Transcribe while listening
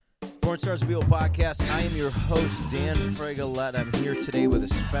Porn Stars Reveal podcast. I am your host, Dan Frigolette. I'm here today with a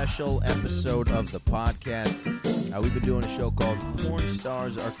special episode of the podcast. We've been doing a show called Porn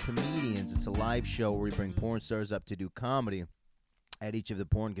Stars Are Comedians. It's a live show where we bring porn stars up to do comedy at each of the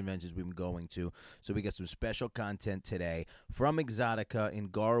porn conventions we've been going to. So we got some special content today. From Exotica in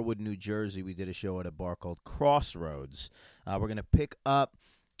Garwood, New Jersey, we did a show at a bar called Crossroads. We're going to pick up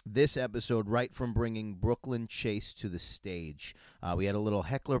this episode right from bringing Brooklyn Chase to the stage. We had a little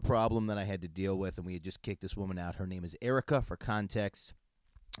heckler problem that I had to deal with, and we had just kicked this woman out. Her name is Erica, for context.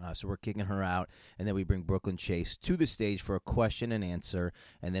 So we're kicking her out, and then we bring Brooklyn Chase to the stage for a question and answer,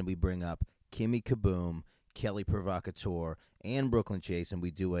 and then we bring up Kimmy Kaboom, Kelly Provocateur, and Brooklyn Chase, and we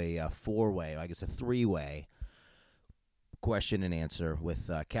do a four-way, I guess a three-way question and answer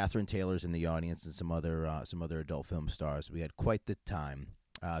with Catherine Taylor's in the audience and some other adult film stars. We had quite the time.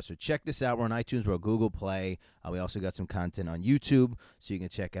 So check this out. We're on iTunes. We're on Google Play. We also got some content on YouTube, so you can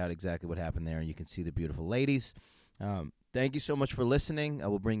check out exactly what happened there, and you can see the beautiful ladies. Thank you so much for listening. I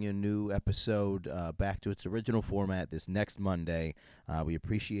will bring you a new episode back to its original format this next Monday. We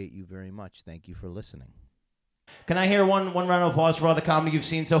appreciate you very much. Thank you for listening. Can I hear one round of applause for all the comedy you've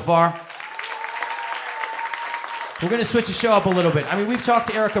seen so far? We're going to switch the show up a little bit. I mean, we've talked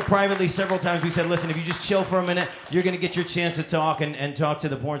to Erica privately several times. We said, listen, if you just chill for a minute, you're going to get your chance to talk and talk to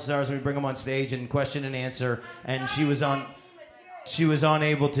the porn stars, and we bring them on stage and question and answer. And she was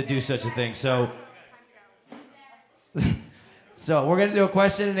unable to do such a thing. So we're going to do a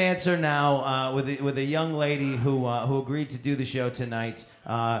question and answer now with a young lady who agreed to do the show tonight.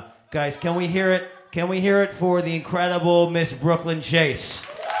 Guys, can we hear it? Can we hear it for the incredible Miss Brooklyn Chase?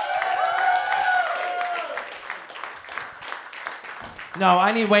 No,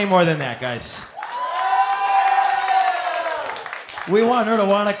 I need way more than that, guys. We want her to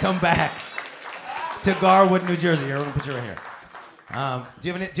want to come back to Garwood, New Jersey. Here, we're going to put you right here. Do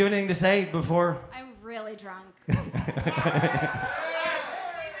you have anything to say before? I'm really drunk.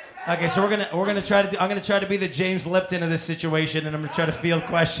 Okay, so we're gonna try to. I'm gonna try to be the James Lipton of this situation, and I'm gonna try to field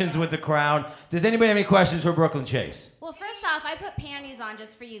questions with the crowd. Does anybody have any questions for Brooklyn Chase? Well, first off, I put panties on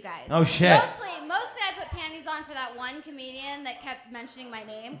just for you guys. Oh shit. Mostly I put panties on for that one comedian that kept mentioning my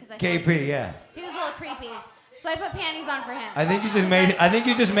name because I KP, like yeah. He was a little creepy, so I put panties on for him. I think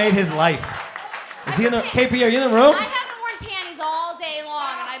you just made his life. Is he in the KP? Are you in the room? I haven't worn panties all day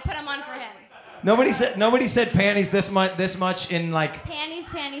long, and I put them on for him. Nobody said panties this much in like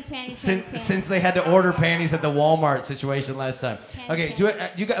Panties. Since they had to order panties at the Walmart situation last time. Panties.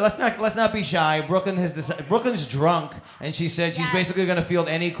 You guys, let's not be shy. Brooklyn's drunk, and she said she's basically going to field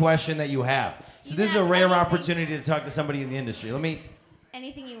any question that you have. So this is a rare opportunity to talk to somebody in the industry.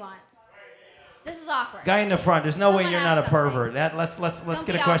 Anything you want. This is awkward. Guy in the front. There's no way you're not a pervert. Let's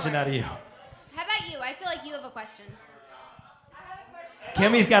get a question out of you. How about you? I feel like you have a question.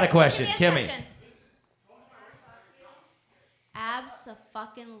 Kimmy's got a question. Kimmy.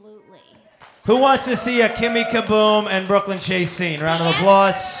 Abso-fucking-lutely. Who wants to see a Kimmy Kaboom and Brooklyn Chase scene? Round of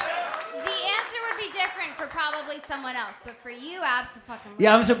applause. The answer would be different for probably someone else, but for you, abso-fucking-lutely.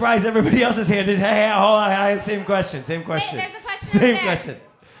 Yeah, I'm surprised everybody else's hand is. Hey, hold on. I had same question. Hey, there's a question Same there. question.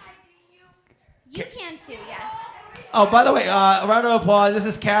 You can too, yes. Oh, by the way, round of applause. This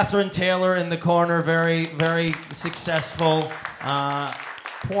is Catherine Taylor in the corner. Very, very successful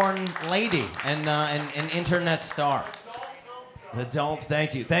porn lady and an internet star. Adult,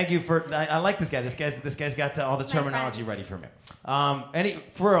 thank you for. I like this guy. This guy's got all the terminology ready for me.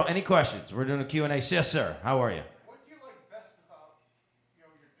 Any questions? We're doing a Q&A. Yes, sir. How are you? What do you like best about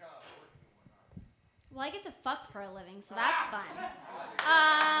your job working with women? Well, I get to fuck for a living, so that's fun.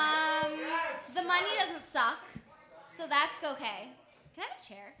 The money doesn't suck, so that's okay. Can I have a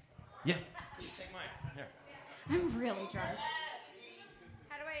chair? Yeah. Take mine. Here. I'm really drunk.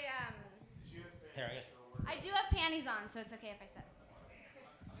 How do I Here, I guess. I do have panties on, so it's okay if I sit.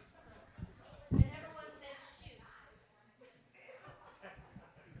 And everyone says shoot.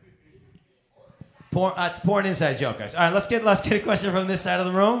 It's porn inside joke, guys. All right, let's get a question from this side of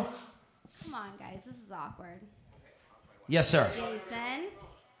the room. Come on, guys, this is awkward. Yes, sir. Jason? Do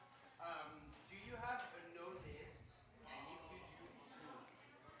you have a no list?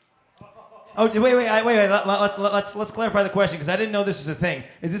 Oh, wait. Let's clarify the question because I didn't know this was a thing.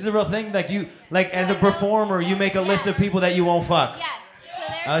 Is this a real thing? Like you, as a performer, you make a list of people that you won't fuck. Yes. So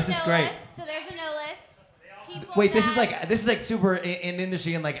there's this a is no great. list. So there's a no list. People Wait, this that- is like super in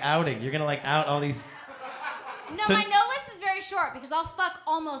industry and like outing. You're gonna like out all these. No, So- my no list is very short because I'll fuck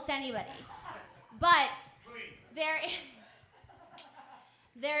almost anybody. But there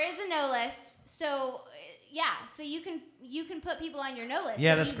is a no list. So so you can put people on your no list.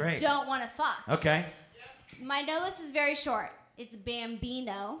 Yeah, that that's you great. Don't want to fuck. Okay. My no list is very short. It's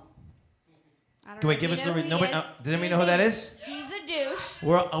Bambino, I don't Wait, know give if us you the. know who Nobody. he is. Does anybody know who that is? He's a douche.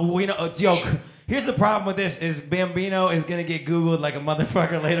 We know. Yo, here's the problem with this: is Bambino is gonna get Googled like a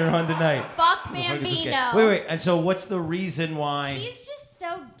motherfucker later on tonight. Fuck Who the fuck is this guy? Bambino. Wait. And so, what's the reason why? He's just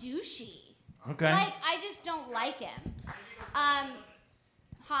so douchey. Okay. Like, I just don't like him. Huh?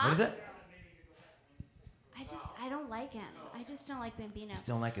 What is it? I don't like him. I just don't like Bambino. Just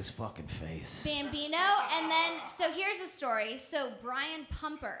don't like his fucking face. Bambino, and then, so here's a story. So Brian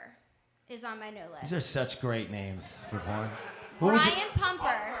Pumper is on my no list. These are such great names for porn. What would you- Brian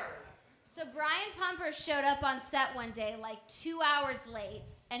Pumper. So Brian Pumper showed up on set one day like 2 hours late,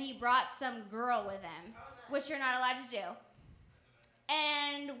 and he brought some girl with him, which you're not allowed to do.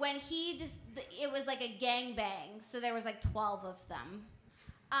 And when he just, it was like a gangbang, so there was like 12 of them.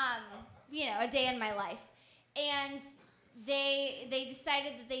 A day in my life. And they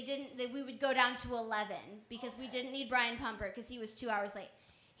decided that we would go down to 11 because we didn't need Brian Pumper because he was 2 hours late.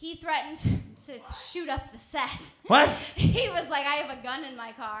 He threatened to shoot up the set. What? He was like, I have a gun in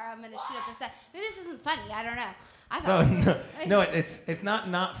my car. I'm going to shoot up the set. Maybe this isn't funny. I don't know. I thought No, it's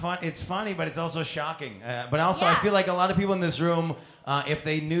not fun. It's funny, but it's also shocking. But also, I Yeah. feel like a lot of people in this room, if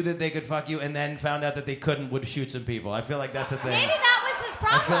they knew that they could fuck you and then found out that they couldn't, would shoot some people. I feel like that's a thing. Maybe that was his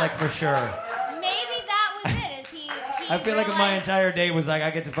problem. I feel like for sure. Maybe that was it. Is he I feel like my realized- entire day was like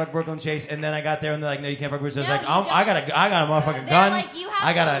I get to fuck Brooklyn Chase, and then I got there and they're like, no, you can't fuck Brooklyn Chase. No, I was you like, I got a motherfucking They're gun. like, you have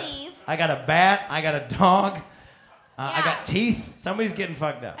I got to leave. I got a bat. I got a dog. I Yeah. got teeth. Somebody's getting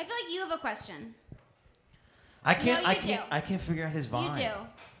fucked up. I feel like you have a question. I can't. No, I you can't. do. I can't figure out his vibe. You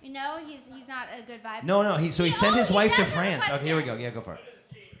do. You know, he's not a good vibe. No. He sent his he wife to does have a France. Okay, here we question. go. Yeah, go for it.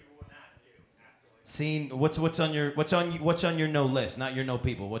 Scene. What's on your no list? Not your no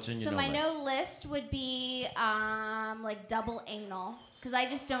people. What's on your So no my list? no list would be like double anal because I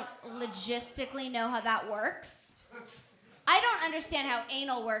just don't logistically know how that works. I don't understand how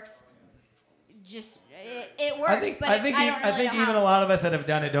anal works. Just it works, I think but I don't really know even how. a lot of us that have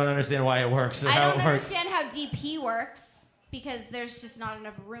done it don't understand why it works or I how don't it works. understand how DP works because there's just not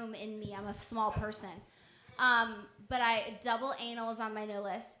enough room in me. I'm a small person. But double anal is on my no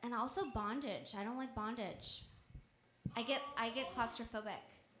list, and also bondage. I don't like bondage. I get claustrophobic.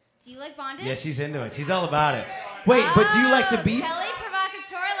 Do you like bondage? Yeah, she's into it. She's all about it. Wait, but do you like to be? Kelly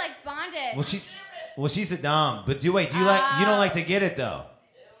Provocateur likes bondage. Well, she's a dom. But you like? You don't like to get it though.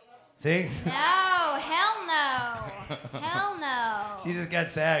 See? No, hell no, hell no. She just got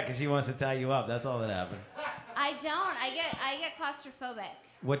sad because she wants to tie you up. That's all that happened. I don't. I get claustrophobic.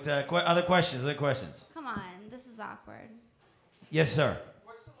 What other questions? Other questions? Come on, this is awkward. Yes, sir.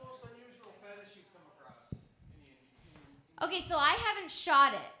 What's the most unusual fetish you've come across? Okay, so I haven't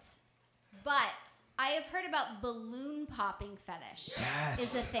shot it, but I have heard about balloon popping fetish. Yes.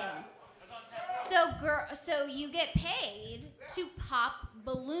 Is a thing. So you get paid to pop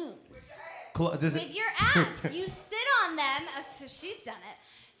balloons Does with it? your ass. You sit on them. So she's done it.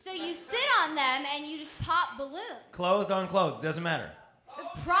 So you sit on them and you just pop balloons. Clothed, unclothed, doesn't matter. It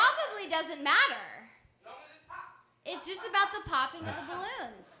probably doesn't matter. It's just about the popping of the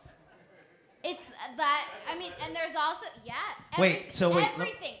balloons. It's that. I mean, and there's also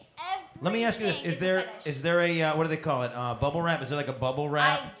everything. Let me ask you this: Everything Is a there fetish. a what do they call it? Bubble wrap? Is there like a bubble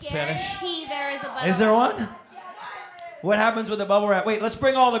wrap I fetish? guarantee there is a bubble Is there wrap. one? What happens with the bubble wrap? Wait, let's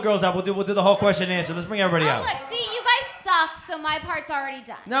bring all the girls up. We'll do the whole question and answer. Let's bring everybody Oh, out. look, see, you guys suck, so my part's already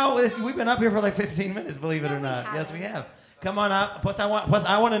done. No, we've been up here for like 15 minutes, believe it No, or we not. Yes, we haven't. have. Come on up. Plus, I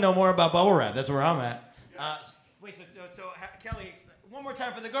want to know more about bubble wrap. That's where I'm at. Wait, Kelly, one more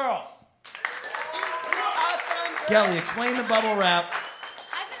time for the girls. Kelly, explain the bubble wrap.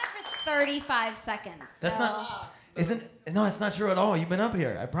 I've been up for 35 seconds. That's so not. No, it's not true at all. You've been up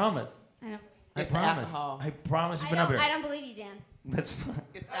here. I promise. I don't, I It's the promise. alcohol. I promise you've I been up don't, here. I don't believe you, Dan. That's fine.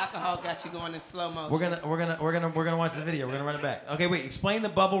 It's alcohol got you going in slow motion. We're gonna watch the video. We're gonna run it back. Okay, wait. Explain the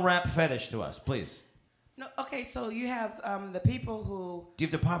bubble wrap fetish to us, please. No, okay, so you have the people who. Do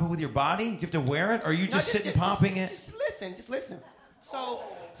you have to pop it with your body? Do you have to wear it, or are you No, just sitting popping it? Just listen. So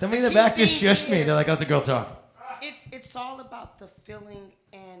Somebody in the key back just thing shushed me. is, They're like, "Let the girl talk." It's all about the feeling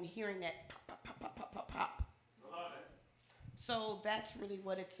and hearing that pop, pop, pop, pop, pop, pop. So that's really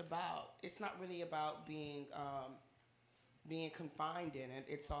what it's about. It's not really about being confined in it.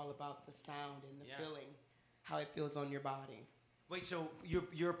 It's all about the sound and the feeling, how it feels on your body. Wait, so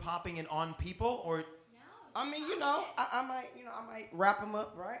you're popping it on people, or? I mean, I might wrap them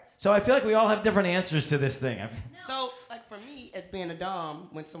up, right? So I feel like we all have different answers to this thing. So, like for me, as being a dom,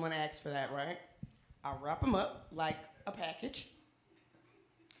 when someone asks for that, right, I wrap them up like a package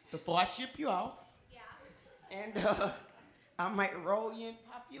before I ship you off. Yeah. And I might roll you and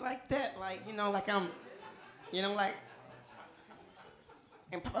pop you like that, like like I'm, like,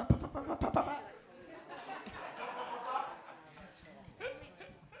 and pop, pop, pop, pop, pop, pop, pop.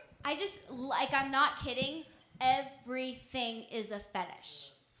 I'm not kidding. Everything is a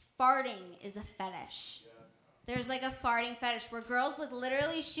fetish. Farting is a fetish. There's like a farting fetish where girls like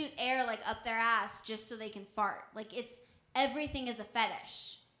literally shoot air like up their ass just so they can fart. Like everything is a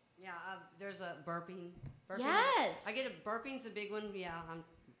fetish. Yeah, there's a burping. Yes. I get a burping's a big one. Yeah, I'm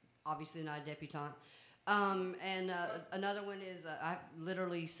obviously not a debutante. And another one is I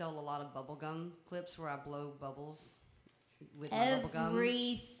literally sell a lot of bubble gum clips where I blow bubbles with my bubble gum.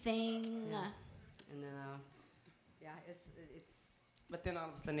 Everything. Yeah. And then it's. But then all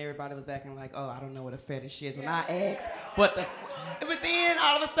of a sudden everybody was acting like, oh, I don't know what a fetish is. When I asked what the... But then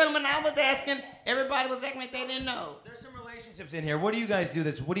all of a sudden when I was asking, everybody was acting like they didn't know. There's some relationships in here. What do you guys do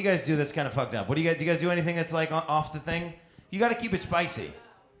that's kind of fucked up? Do you guys do anything that's like off the thing? You got to keep it spicy.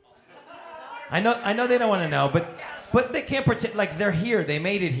 I know they don't want to know, but they can't pretend like they're here. They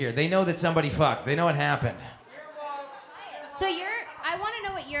made it here. They know that somebody fucked. They know what happened. So I want to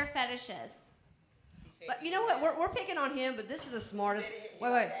know what your fetish is. But you know what? We're picking on him, but this is the smartest.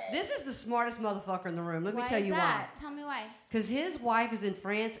 Wait. This is the smartest motherfucker in the room. Let me tell you why. Tell me why. Because his wife is in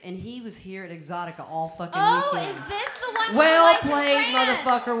France, and he was here at Exotica all fucking Oh, weekend. is this the one? Well with the wife in played, France?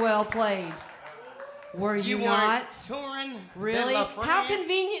 motherfucker. Well played. Were you not? Touring? Really? How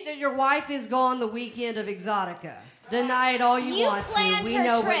convenient that your wife is gone the weekend of Exotica. Deny it all you want to. planned We her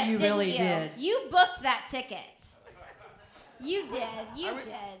know trip, what you didn't really you? did. You booked that ticket. You did. You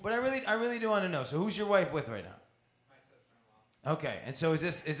did. But I really do want to know. So who's your wife with right now? Okay, and so is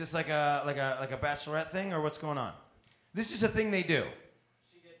this like a bachelorette thing or what's going on? This is just a thing they do.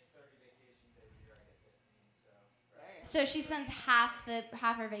 She gets 30 vacations every year. I get 15, So she spends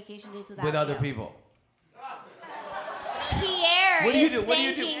half her vacation days without with other you. people. Pierre What do you is do? What do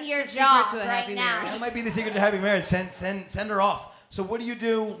you do? thanking your That's the secret job to a right happy now. marriage. That might be the secret to happy marriage. Send her off. So what do you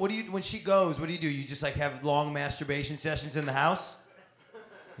do? When she goes? What do? You just like have long masturbation sessions in the house?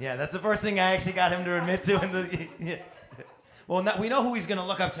 Yeah, that's the first thing I actually got him to admit to. Yeah. Well, we know who he's gonna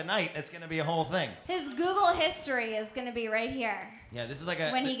look up tonight. It's gonna be a whole thing. His Google history is going to be right here Yeah, this is like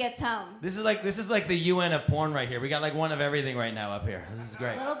when he gets home. This is like the UN of porn right here. We got like one of everything right now up here. This is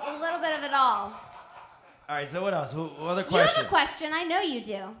great. A little bit of it all. All right, so what else? What other You questions? have a question. I know you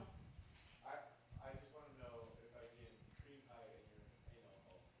do. I just want to know if I get cream pie in your anal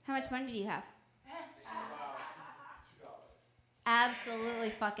hole. How much money do you have? $2.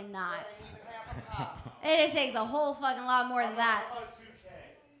 Absolutely fucking not. It takes a whole fucking lot more than that. How about 2K?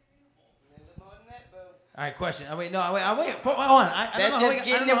 All right, question. Wait. Hold on. I don't That's know how we just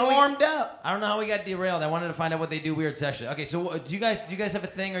got, I don't getting know it how we- warmed up. I don't know how we got derailed. I wanted to find out what they do weird sexually. Okay, so do you guys have a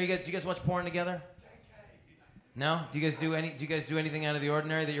thing? Do you guys watch porn together? No? Do you guys do anything out of the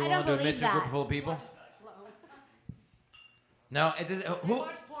ordinary that you're I willing don't to admit believe to a group that. full of people? No. It does, who?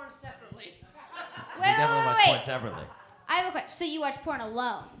 Watch porn separately. We definitely watch porn Wait. separately. I have a question. So you watch porn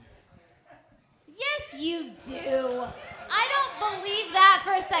alone? Yes, you do. I don't believe that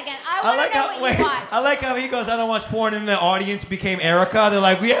for a second. I want to know what you watch. I like how he goes, I don't watch porn, and the audience became Erica. They're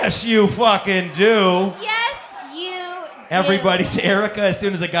like, yes, you fucking do. Yes, you do. Everybody's Erica as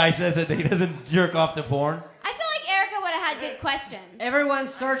soon as a guy says that he doesn't jerk off to porn. I feel like Erica would have had good questions.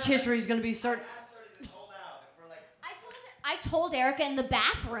 Everyone's search history is going to be search. I told Erica in the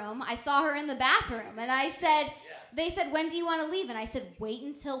bathroom. I saw her in the bathroom, and I said, they said, when do you want to leave? And I said, wait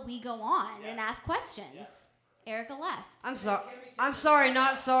until we go on and ask questions. Erica left. I'm sorry,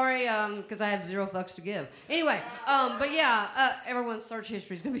 not sorry, because I have 0 fucks to give. Anyway, but yeah, everyone's search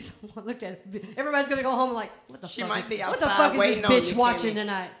history is gonna be someone. Look at it. Everybody's gonna go home like, what the She fuck? might be What the outside fuck is waiting this on bitch you, watching Kimmy.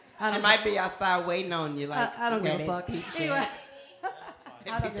 tonight? She might be outside waiting on you. Like I don't give a "Let fuck. it be Anyway, checked."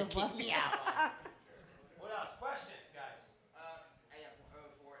 I don't give a fuck. Keep me out. What else? Questions, guys? I have for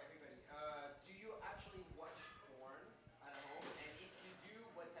everybody. Do you actually watch porn at home? And if you do,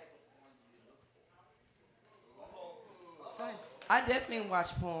 what type of porn do you look for? I definitely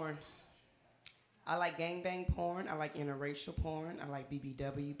watch porn. I like gangbang porn. I like interracial porn. I like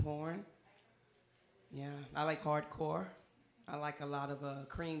BBW porn. Yeah, I like hardcore. I like a lot of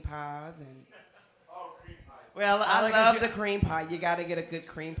cream pies and. Oh, cream pie. Well, I like how love she- the cream pie. You got to get a good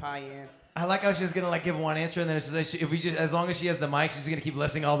cream pie in. I like how she's gonna like give one answer and then it's just like, if we just as long as she has the mic, she's gonna keep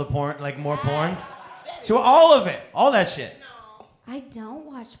listing all the porn, like more porns. So all of it, all that shit. I don't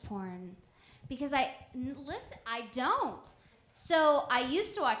watch porn because I don't. So I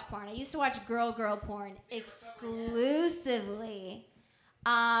used to watch porn. I used to watch girl porn exclusively.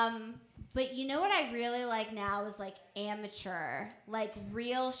 But you know what I really like now is like amateur, like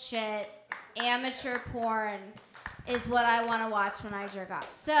real shit, amateur porn is what I want to watch when I jerk off.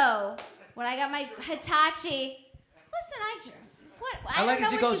 So when I got my Hitachi, listen, I like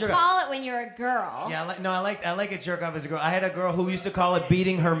don't that you know call what it you jerk off. call it when you're a girl. Yeah, I like a jerk off as a girl. I had a girl who used to call it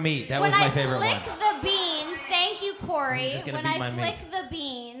beating her meat. That was my favorite When I one. flick the bean, thank you, Corey. I'm just gonna When beat I my flick meat. the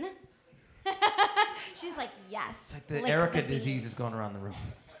bean, she's like, yes. It's like the flick Erica the bean. disease is going around the room.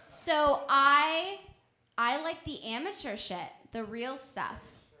 So I like the amateur shit, the real stuff.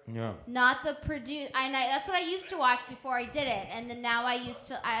 Yeah. Not the produce. That's what I used to watch before I did it, and then now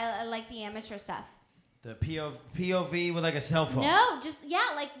I like the amateur stuff. The POV with like a cell phone. No, just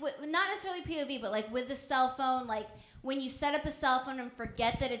like not necessarily POV, but like with the cell phone, like when you set up a cell phone and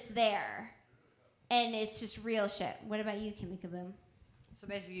forget that it's there, and it's just real shit. What about you, Kimmy Kaboom? So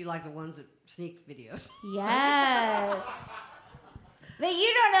basically, you like the ones that sneak videos. Yes. That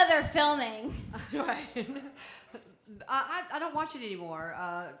you don't know they're filming. Right. I don't watch it anymore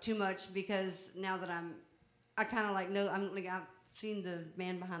too much because now that I kind of like know I've seen the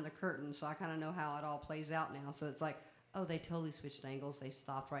man behind the curtain, so I kind of know how it all plays out now. So it's like, oh, they totally switched angles. They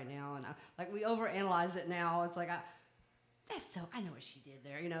stopped right now, and we overanalyze it now. It's like I know what she did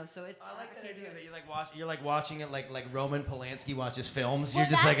there, So it's. I like that idea that you're like watching it like Roman Polanski watches films. Well,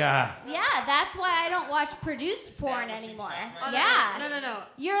 You're just like Yeah, that's why I don't watch produced porn anymore. Yeah. No.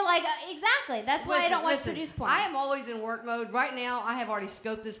 You're like, exactly. That's why I don't watch produced porn. I am always in work mode. Right now, I have already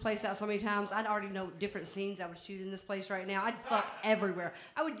scoped this place out so many times. I'd already know different scenes I would shoot in this place right now. I'd fuck everywhere.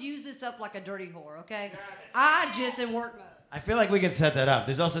 I would use this up like a dirty whore, okay? I just in work mode. I feel like we can set that up.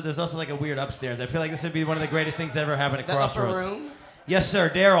 There's also like a weird upstairs. I feel like this would be one of the greatest things that ever happened at The Crossroads. upper room. Yes, sir,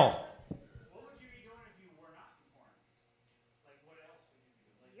 Daryl. What would you be doing if you were not in porn? Like, what else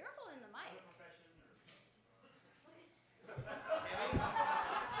would you be doing? You're holding the mic.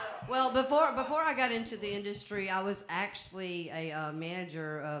 Well, before I got into the industry, I was actually a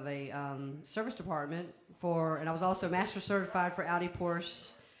manager of a service department and I was also master certified for Audi,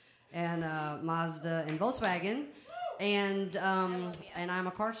 Porsche, and Mazda and Volkswagen, and I'm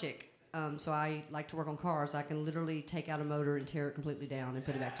a car chick. So I like to work on cars. I can literally take out a motor and tear it completely down and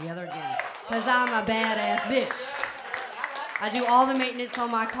put it back together again. Because I'm a badass bitch. I do all the maintenance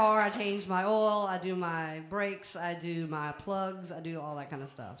on my car. I change my oil. I do my brakes. I do my plugs. I do all that kind of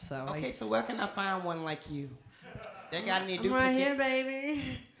stuff. So Okay, so where can I find one like you? They got any I'm duplicates? right here, baby.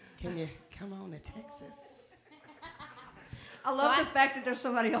 Can you come on to Texas? I love the fact that there's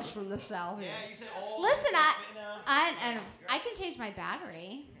somebody else from the South here. you said all. Listen, I can change my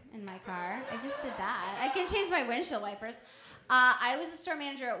battery in my car. I just did that. I can change my windshield wipers. I was a store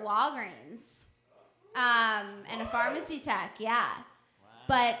manager at Walgreens and a pharmacy tech, yeah.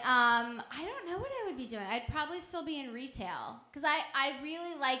 But I don't know what I would be doing. I'd probably still be in retail because I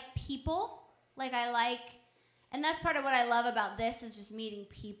really like people. And that's part of what I love about this is just meeting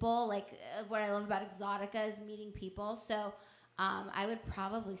people. What I love about Exotica is meeting people. So I would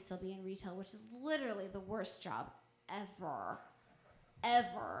probably still be in retail, which is literally the worst job ever.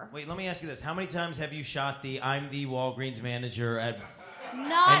 Wait, let me ask you this. How many times have you shot the I'm the Walgreens manager at...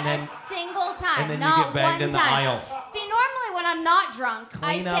 Not a single time. And then not you get bagged one in the time. aisle. See, normally when I'm not drunk,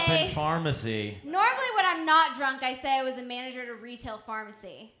 Clean I up say... in pharmacy. Normally when I'm not drunk, I say I was a manager at a retail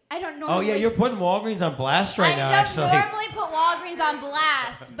pharmacy. I don't normally... Oh, yeah, you're putting Walgreens on blast right now, I actually. don't normally put Walgreens on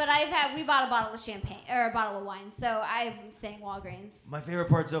blast, but we bought a bottle of champagne, or a bottle of wine, so I'm saying Walgreens. My favorite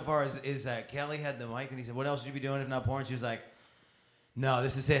part so far is that Kelly had the mic and he said, what else would you be doing if not porn? She was like, no,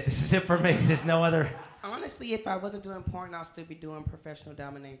 this is it. This is it for me. There's no other... Honestly, if I wasn't doing porn, I'll still be doing professional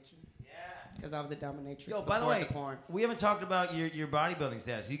domination. Yeah. Because I was a dominatrix. Yo, by the way, we haven't talked about your bodybuilding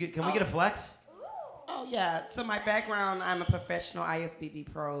status. Can we get a flex? Oh, yeah. So my background, I'm a professional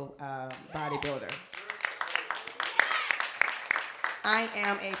IFBB pro bodybuilder. I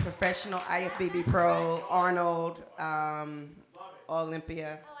am a professional IFBB pro, Arnold,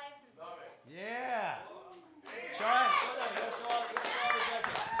 Olympia. Yeah.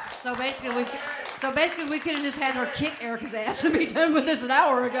 So basically, we could have just had her kick Erica's ass and be done with this an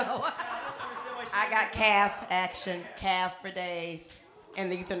hour ago. I got calf action, calf for days,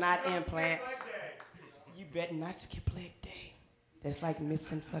 and these are not implants. You better not skip leg day. That's like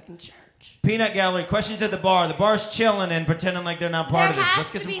missing fucking church. Peanut Gallery, questions at the bar. The bar's chilling and pretending like they're not part of this.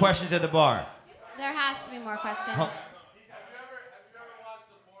 Let's get some questions at the bar. There has to be more questions. Have you ever watched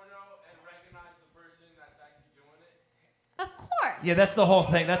the porno and recognized the person that's actually doing it? Of course. Yeah, that's the whole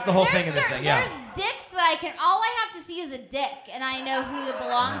thing. That's the whole thing in this thing. Yeah. There's dicks that all I have to see is a dick, and I know who it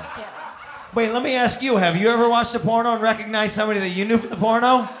belongs to. Wait, let me ask you. Have you ever watched a porno and recognized somebody that you knew from the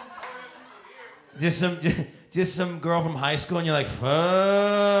porno? Just some girl from high school, and you're like, fuck.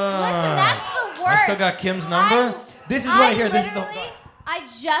 Listen, that's the worst. I still got Kim's number. This is what I hear. This is the. I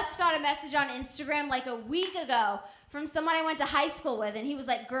just got a message on Instagram like a week ago from someone I went to high school with, and he was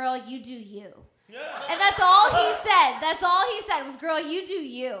like, "Girl, you do you." And that's all he said. That's all he said was, girl, you do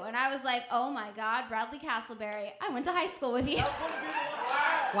you. And I was like, oh my God, Bradley Castleberry, I went to high school with you.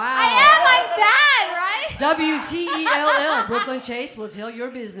 Wow. I am, I'm bad, right? WTELL, Brooklyn Chase will tell your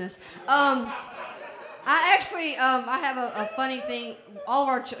business. I actually, I have a funny thing. All of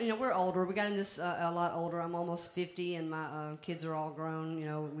our, we're older. We got in this a lot older. I'm almost 50, and my kids are all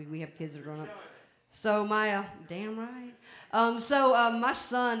grown. We have kids that are grown up. So my, damn right. My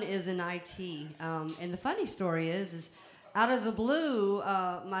son is in IT, and the funny story is out of the blue,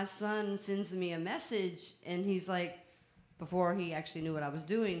 my son sends me a message, and he's like, before he actually knew what I was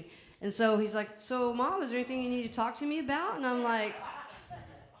doing, and so he's like, so Mom, is there anything you need to talk to me about? And I'm like,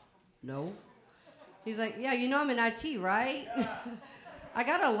 no. He's like, yeah, I'm in IT, right? I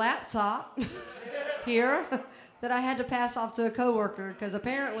got a laptop here that I had to pass off to a coworker because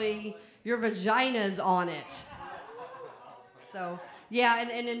apparently your vagina's on it. So, yeah,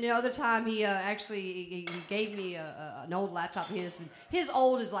 and then the other time he he gave me an old laptop. His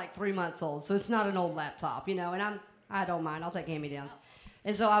old is like 3 months old, so it's not an old laptop, and I don't mind. I'll take hand-me-downs.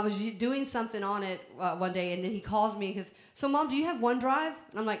 And so I was doing something on it one day, and then he calls me and goes, so Mom, do you have OneDrive?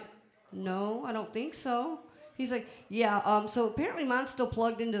 And I'm like, no, I don't think so. He's like, yeah, so apparently mine's still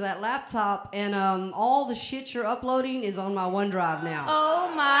plugged into that laptop, and all the shit you're uploading is on my OneDrive now.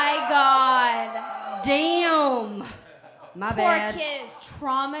 Oh my God. Damn. My bad. Poor kid is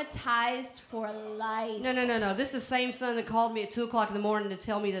traumatized for life. No. This is the same son that called me at 2 o'clock in the morning to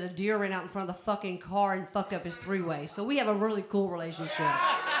tell me that a deer ran out in front of the fucking car and fucked up his three-way. So we have a really cool relationship.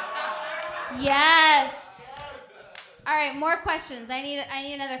 Yes. All right, more questions. I need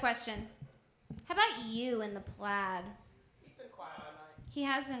another question. How about you in the plaid? He's been quiet all night. He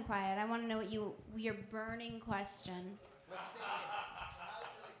has been quiet. I want to know what your burning question.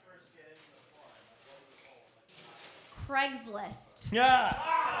 Craigslist. Yeah.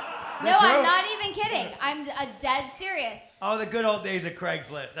 No, I'm not even kidding. I'm dead serious. Oh, the good old days of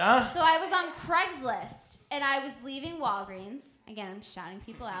Craigslist, huh? So I was on Craigslist, and I was leaving Walgreens. Again, I'm shouting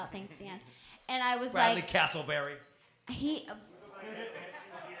people out. Thanks, Dan. And I was Bradley like... Castleberry.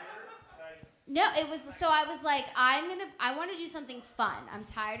 No, it was, so I was like, I want to do something fun. I'm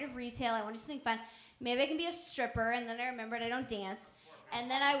tired of retail. I want to do something fun. Maybe I can be a stripper. And then I remembered I don't dance. And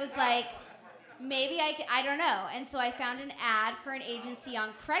then I was like, maybe I don't know. And so I found an ad for an agency on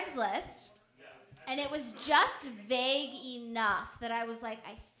Craigslist. And it was just vague enough that I was like,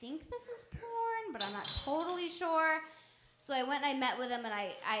 I think this is porn, but I'm not totally sure. So I went and I met with him, and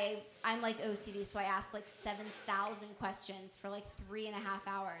I'm like OCD, so I asked like 7,000 questions for like 3.5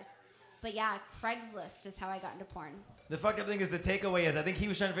 hours. But yeah, Craigslist is how I got into porn. The fucked up thing is the takeaway is I think he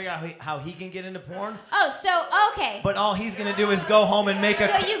was trying to figure out how he can get into porn. Oh, so, okay. But all he's going to do is go home and make So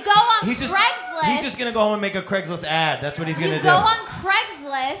you go on Craigslist. He's just going to go home and make a Craigslist ad. That's what he's going to do. You go on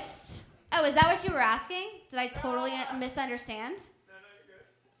Craigslist. Oh, is that what you were asking? Did I totally misunderstand?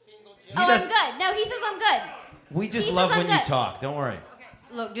 Oh, I'm good. No, he says I'm good. We just love when you talk. Don't worry. Okay.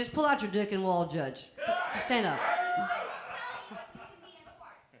 Look, just pull out your dick and we'll all judge. Just stand up.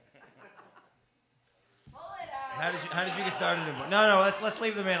 How did you get started in porn? No, let's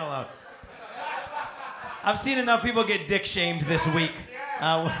leave the man alone. I've seen enough people get dick shamed this week.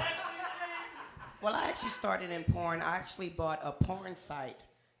 Well, I actually started in porn. I actually bought a porn site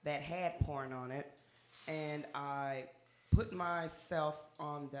that had porn on it, and I put myself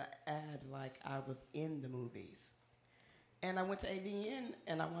on the ad like I was in the movies. And I went to AVN,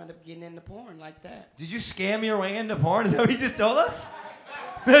 and I wound up getting into porn like that. Did you scam your way into porn? Is that what you just told us?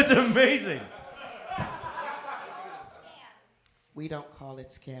 That's amazing. We don't call it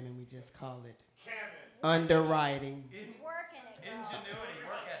scamming. We just call it underwriting. Working it. Ingenuity,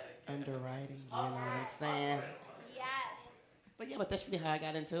 work ethic. Underwriting, you know what I'm saying? Yes. But that's really how I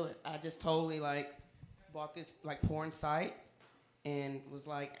got into it. I just totally bought this porn site and was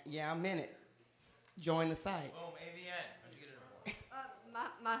like, yeah, I'm in it. Join the site. Boom, AVN. How'd you get into porn?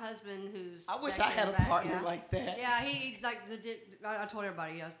 My husband, who's I wish back I had in a the back, partner like that. Yeah, he I told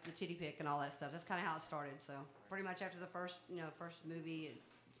everybody, the titty pic and all that stuff. That's kind of how it started. So pretty much after the first movie, it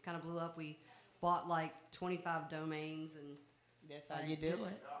kind of blew up. We bought 25 domains and that's how you do it.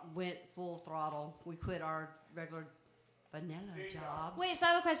 Went full throttle. We quit our regular vanilla jobs. Wait, so I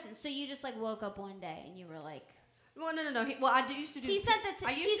have a question. So you just woke up one day and you were like... Well, no. I used to do... He sent the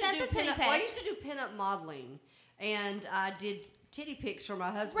titty pic. Well, I used to do pinup modeling, and I did titty pics for my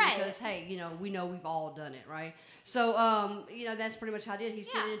husband because, hey, we know we've all done it, right? So, that's pretty much how I did. He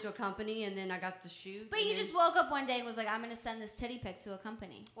sent it into a company, and then I got the shoot. But you just woke up one day and was like, I'm going to send this titty pic to a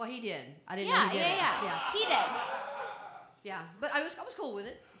company. Well, he did. I didn't know he did. Yeah. He did. Yeah, but I was cool with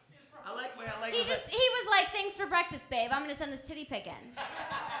it. I like he was like, thanks for breakfast, babe. I'm going to send this titty pic in.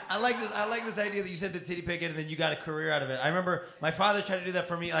 I like this idea that you said the titty picket and then you got a career out of it. I remember my father tried to do that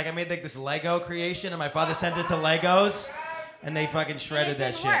for me. Like I made like this Lego creation and my father sent it to Legos and they fucking shredded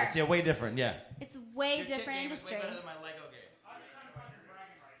that shit. work. It's way different, yeah. It's way Your tit different game is industry. way better than my Lego game.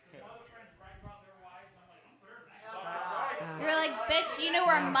 You're like, bitch, you know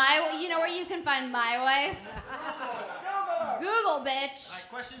where you can find my wife? Google, bitch. All right,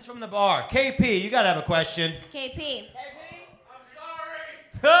 questions from the bar. KP, you gotta have a question. KP.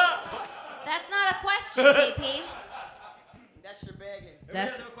 That's That's not a question, KP. That's your bagging.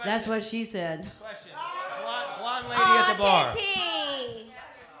 That's what she said. Question. Blonde lady at the bar. KP.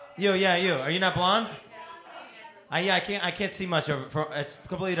 You. Are you not blonde? Yeah, I can't see much of it. It's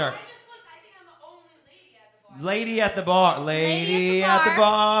completely dark. Lady at the bar. Lady at the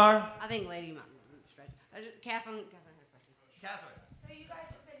bar. I think lady might stretch. Catherine had a question. Catherine. So you guys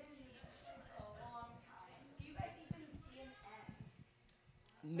have been in the industry for a long time. Do you guys even see an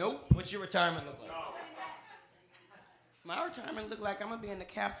end? Nope. What's your retirement look like? My retirement look like I'm gonna be in a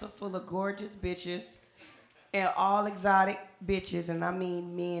castle full of gorgeous bitches and all exotic bitches, and I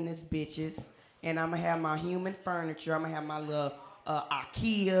mean men as bitches. And I'm gonna have my human furniture. I'm gonna have my little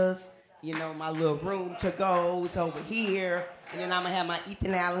IKEAs, you know, my little room to goes over here, and then I'm gonna have my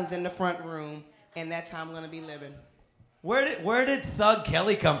Ethan Allen's in the front room, and that's how I'm gonna be living. Where did Thug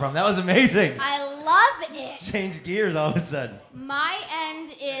Kelly come from? That was amazing. I love it. Changed gears all of a sudden. My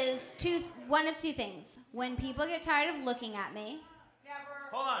end is one of two things. When people get tired of looking at me.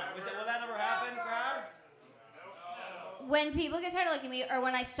 Hold on. Will that never happen, crowd? When people get tired of looking at me, or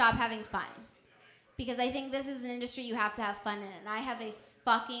when I stop having fun. Because I think this is an industry you have to have fun in, and I have a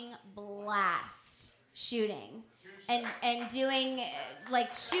fucking blast shooting. And doing,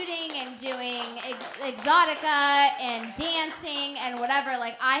 like, shooting and doing exotica and dancing and whatever.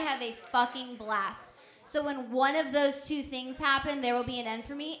 Like, I have a fucking blast. So when one of those two things happen, there will be an end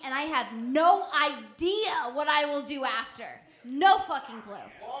for me, and I have no idea what I will do after. No fucking clue.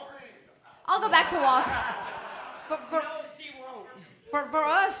 I'll go back to Walgreens. For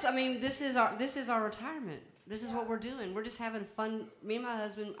us, I mean, this is our retirement. This is what we're doing. We're just having fun. Me and my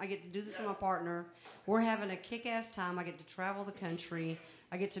husband, I get to do this with my partner. We're having a kick-ass time. I get to travel the country.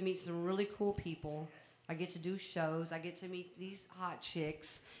 I get to meet some really cool people. I get to do shows. I get to meet these hot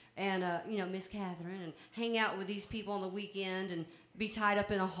chicks and, Miss Catherine, and hang out with these people on the weekend and be tied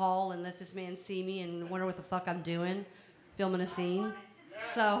up in a hall and let this man see me and wonder what the fuck I'm doing, filming a scene.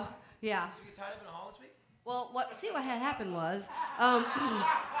 So, yeah. Did you get tied up in a hall this week? Well, what had happened was,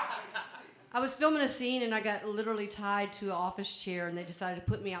 I was filming a scene and I got literally tied to an office chair, and they decided to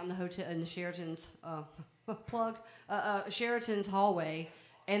put me out in the hotel in the Sheraton's Sheraton's hallway.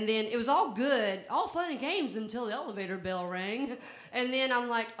 And then it was all good, all fun and games until the elevator bell rang. And then I'm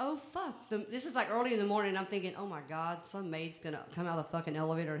like, oh fuck, this is like early in the morning. And I'm thinking, oh my God, some maid's gonna come out of the fucking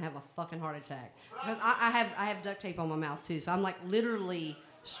elevator and have a fucking heart attack, because I have duct tape on my mouth too. So I'm like literally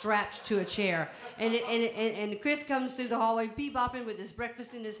strapped to a chair, and Chris comes through the hallway bebopping with his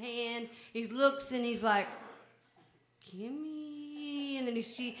breakfast in his hand. He looks and he's like, Kimmy, and then he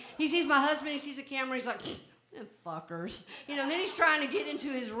sees my husband, he sees the camera, he's like, them fuckers, and then he's trying to get into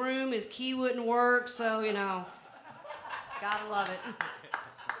his room, his key wouldn't work, so gotta love it.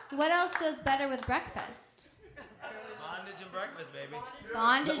 What else goes better with breakfast? Bondage and breakfast, baby.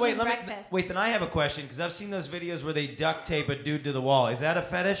 Bondage and breakfast. Wait, then I have a question, because I've seen those videos where they duct tape a dude to the wall. Is that a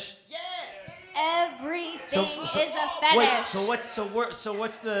fetish? Yeah. Everything is a fetish. Wait, so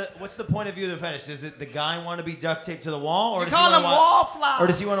what's the point of view of the fetish? Does the guy want to be duct taped to the wall, or You call him wallflower. or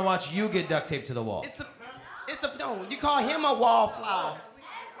does he want to watch you get duct taped to the wall? No, you call him a wallflower.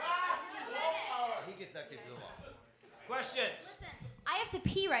 He gets duct taped to the wall. Questions? Listen, I have to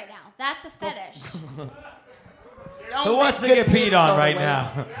pee right now. That's a fetish. Who wants to get peed on right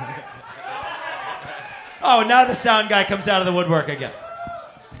now? Oh, now the sound guy comes out of the woodwork again.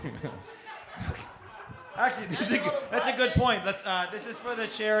 Actually, that's a good point. This is for the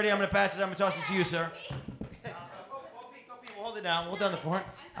charity. I'm going to pass it. I'm going to toss it to you, sir. Go pee. We'll hold it down. We'll down the front.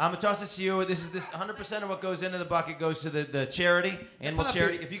 I'm going to toss this to you. This 100% of what goes into the bucket goes to the charity, animal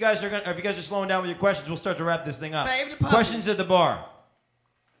charity. If you guys are slowing down with your questions, we'll start to wrap this thing up. Questions at the bar.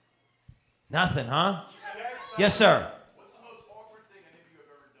 Nothing, huh? Yes, sir. What's the most awkward thing any of you have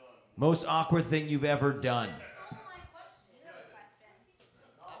ever done? Most awkward thing you've ever done.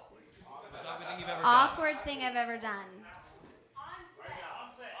 Awkward thing I've ever done.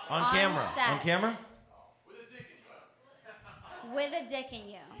 On camera. set. On camera? With a dick in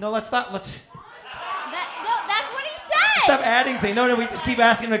you. No, let's not. No, that's what he said. Stop adding things. No, we just keep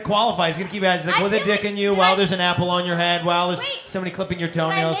asking him to qualify. He's gonna keep adding. He's like, with a dick in you, while there's an apple on your head, while there's somebody clipping your Did I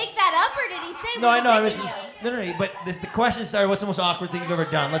toenails. make that up, or did he say No, I with know. a This dick in is you? No. But the question started, what's the most awkward thing you've ever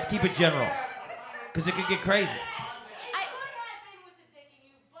done? Let's keep it general. Because it could get crazy.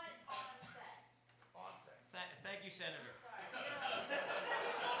 Thank you, Senator.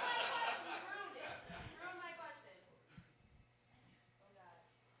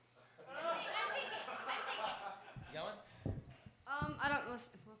 Yelling? I don't. Well,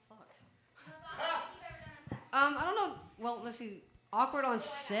 fuck. I don't know. Well, let's see. Awkward on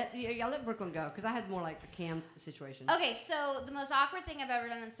set. Yeah, let Brooklyn go because I had more like a cam situation. Okay, so the most awkward thing I've ever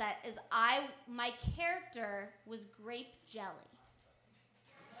done on set is my character was grape jelly.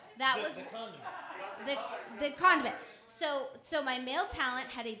 That was the condiment. So my male talent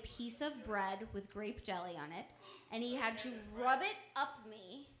had a piece of bread with grape jelly on it, and he had to rub it up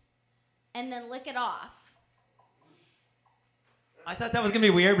me, and then lick it off. I thought that was gonna be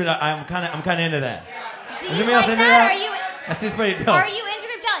weird, but I'm kind of into that. Do Is you anybody like else into that? that? That seems pretty dope. Are you into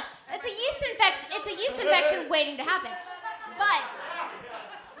grape jelly? It's a yeast infection. It's a yeast infection waiting to happen.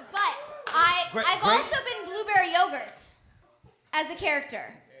 But I've also been blueberry yogurt as a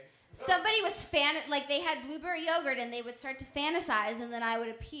character. Somebody was they had blueberry yogurt and they would start to fantasize and then I would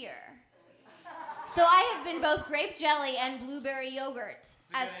appear. So I have been both grape jelly and blueberry yogurt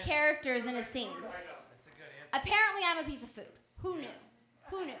as characters in a scene. Apparently I'm a piece of food. Who knew?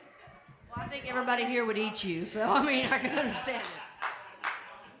 Who knew? Well, I think everybody here would eat you, so I mean I can understand it.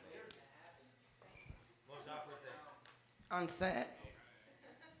 On set.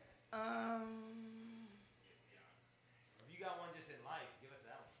 If you got one just in life, give us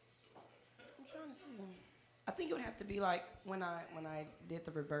that one. I'm trying to see. I think it would have to be like when I did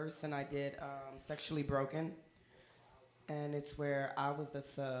the reverse and I did Sexually Broken, and it's where I was the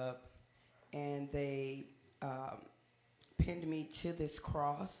sub, and they pinned me to this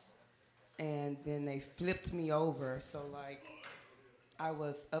cross, and then they flipped me over. So like I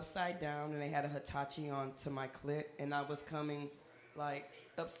was upside down, and they had a Hitachi onto my clit, and I was coming like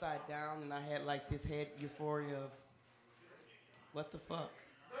upside down, and I had like this head euphoria of what the fuck.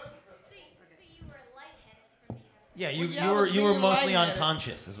 So you were lightheaded from being Yeah, Well, you were mostly lightheaded.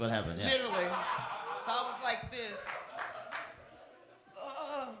 unconscious, is what happened. Yeah. Literally. So I was like this.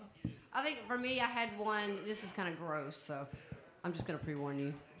 I think for me, I had one. This is kind of gross, so I'm just gonna pre-warn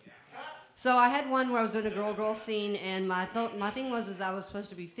you. So I had one where I was doing a girl scene, and my thing was I was supposed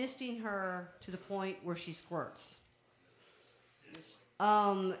to be fisting her to the point where she squirts.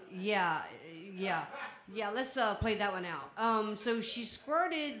 Yeah. Let's play that one out. So she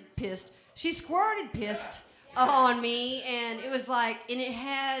squirted pissed on me, and it was like,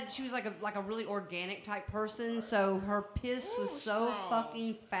 she was like a really organic type person, so her piss was so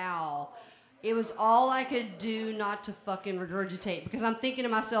fucking foul. It was all I could do not to fucking regurgitate, because I'm thinking to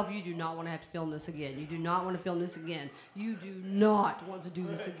myself, you do not want to have to film this again. You do not want to film this again. You do not want to do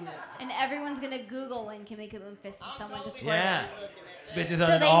this again. And everyone's gonna Google when Kimmy Kaboom fisted someone to squirt. Yeah. This bitch is So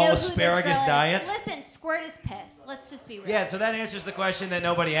on an they all know who this asparagus girl is. diet. Listen, squirt is piss. Let's just be real. Yeah, so that answers the question that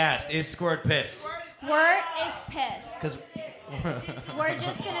nobody asked. Is squirt piss? Squirt is piss. Because We're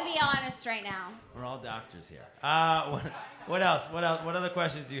just gonna be honest right now. we're all doctors here. What else? What other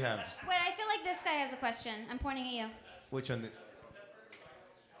questions do you have? Wait, I feel like this guy has a question. I'm pointing at you. Which one? What's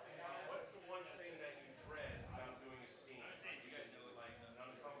the one thing that you dread about doing a scene? You guys do like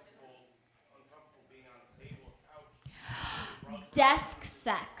uncomfortable being on the table, couch. Desk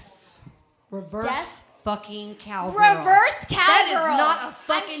sex. Reverse fucking cowgirl. Reverse cowgirl. That is not a I'm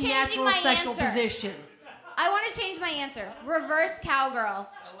fucking changing natural my sexual answer. position. I want to change my answer. Reverse cowgirl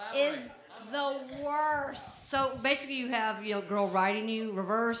is the worst. So basically, you have girl riding you.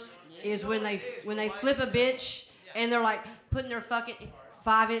 Reverse is when they flip a bitch and they're like putting their fucking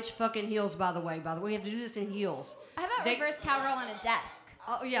 5-inch fucking heels. By the way, we have to do this in heels. How about reverse cowgirl on a desk?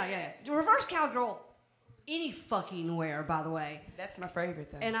 Oh yeah. Reverse cowgirl, any fucking where. By the way, That's my favorite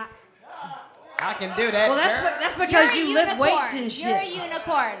thing. and I can do that. well, that's because You're a you lift unicorn. weights and shit. You're a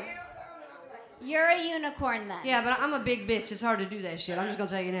unicorn. You're a unicorn then. Yeah, but I'm a big bitch. It's hard to do that shit. I'm just gonna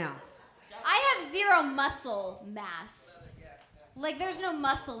tell you now. I have zero muscle mass. Like, there's no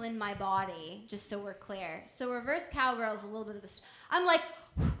muscle in my body, just so we're clear. So reverse cowgirl is a little bit of a... I'm like,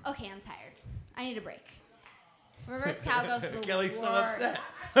 okay, I'm tired. I need a break. Reverse cowgirl's the Kelly's so worst. upset.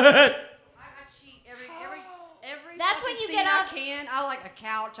 I cheat every That's when fucking you get scene I off- can. I like a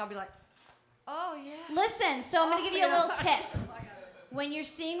couch. I'll be like, oh yeah. Listen, so I'm going to give you a yeah. little tip. When you're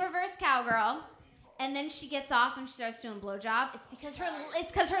seeing reverse cowgirl, and then she gets off and she starts doing blowjob, it's because her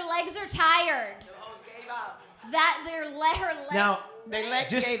legs are tired. That her legs. Now, They legs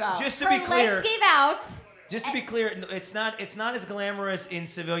just gave out. just to her be clear, legs gave out. just to be clear, it's not as glamorous in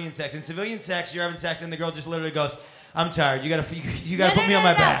civilian sex. In civilian sex, you're having sex and the girl just literally goes, "I'm tired. You gotta put me on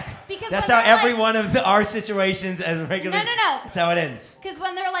my back." Because That's when how they're every like- one of our situations as regular. No. That's how it ends. Because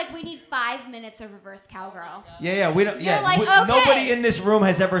when they're like, we need 5 minutes of reverse cowgirl. Yeah, we don't. You're like, okay. Nobody in this room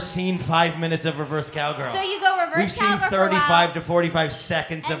has ever seen 5 minutes of reverse cowgirl. So you go reverse We've seen cowgirl for a while, 35 to 45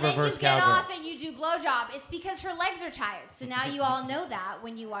 seconds and of then reverse you get cowgirl. off and you do blowjob. It's because her legs are tired. So now you all know that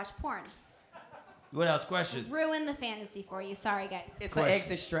when you watch porn. What else? Questions? Ruin the fantasy for you. Sorry, guys. It's an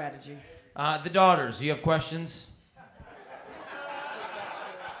exit strategy. The daughters. You have questions?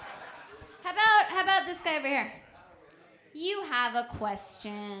 How about this guy over here? You have a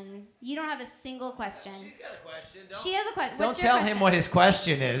question. You don't have a single question. She's got a question. She has a question. Don't tell him what his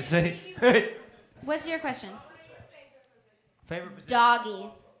question is. What's your question? Favorite position? Doggy.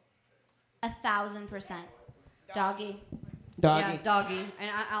 1,000%. Doggy. Yeah, doggy.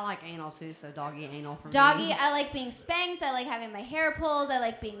 And I like anal too, so doggy anal for Doggy, me. I like being spanked. I like having my hair pulled. I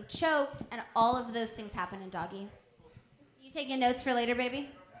like being choked. And all of those things happen in doggy. You taking notes for later, baby?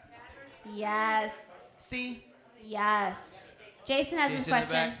 Yes. See? Yes. Jason has his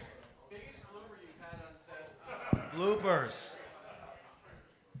question. Bloopers.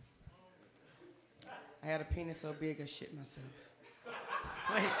 I had a penis so big I shit myself.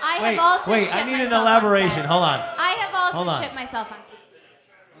 I have also shit I need an myself on elaboration. set. Hold on. I have also Hold on. shit myself on.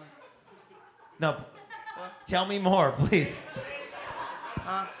 No. Tell me more, please.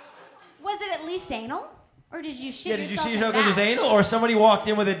 Was it at least anal? Or did you shit Yeah, did you yourself see in yourself because it was batch? anal, or somebody walked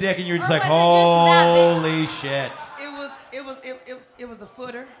in with a dick and you were just Or like, was it just that big? holy shit. It was a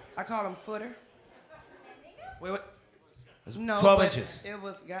footer. I call him footer. Wait. No, 12 but inches. It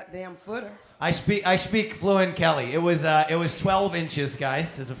was goddamn footer. I speak fluent Kelly. It was 12 inches,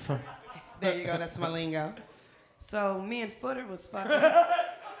 guys. There's a There you go. That's my lingo. So me and Footer was fucking,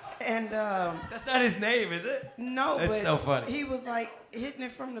 and that's not his name, is it? no, That's but so funny. he was like hitting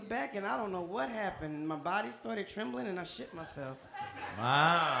it from the back, and I don't know what happened. My body started trembling, and I shit myself.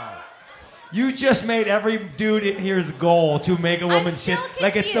 Wow. You just made every dude in here's goal to make a woman shit. still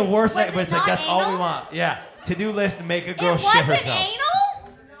Like it's the confused. worst, Was but it it's like not that's all we anal? want. Yeah. To-do list and make a girl It shit wasn't herself.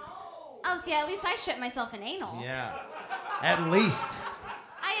 anal? Oh, see, at least I shit myself in anal. Yeah. At least.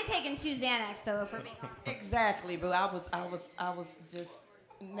 I had taken 2 Xanax though for me. Exactly, but I was just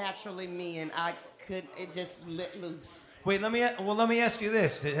naturally me, and I could it just let loose. Wait, let me ask you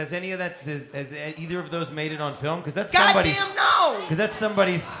this: has any of that? Has either of those made it on film? Because that's Goddamn somebody's. no! Because that's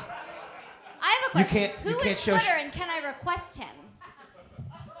somebody's. I have a You question. can't- you Who can't is show Footer and can I request him?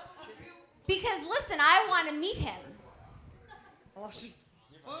 Because listen, I want to meet him.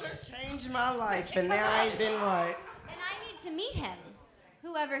 Footer changed my life, and now I ain't been right. And I need to meet him,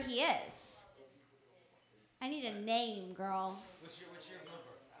 whoever he is. I need a name, girl. What's your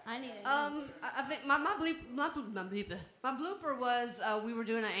blooper? I need a name. I think my blooper was we were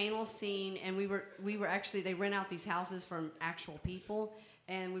doing an anal scene, and we were actually, they rent out these houses from actual people,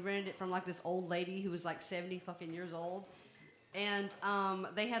 and we rented it from like this old lady who was like 70 fucking years old, and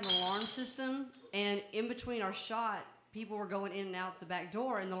they had an alarm system, and in between our shot, people were going in and out the back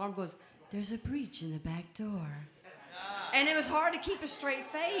door, and the alarm goes, "There's a breach in the back door." And it was hard to keep a straight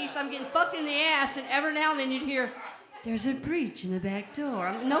face. I'm getting fucked in the ass, and every now and then you'd hear, "There's a breach in the back door."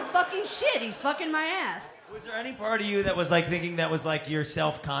 I'm, no fucking shit, he's fucking my ass. Was there any part of you that was like thinking that was like you're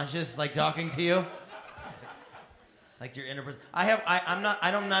self-conscious, like talking to you? Like your inner person. I'm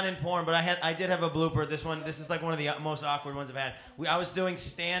not in porn, but I did have a blooper. This is like one of the most awkward ones I've had. I was doing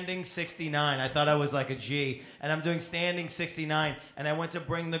standing 69. I thought I was like a G, and I'm doing standing 69, and I went to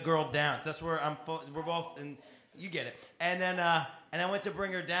bring the girl down. So that's where we're both, and you get it. And then and I went to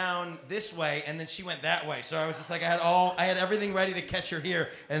bring her down this way, and then she went that way. So I was just like, I had everything ready to catch her here,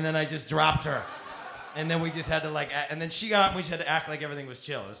 and then I just dropped her. And then we just had to and then she got up, and we just had to act like everything was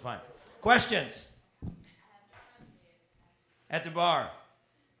chill. It was fine. Questions? At the bar.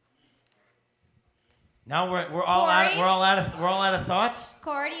 Now we're all out of thoughts.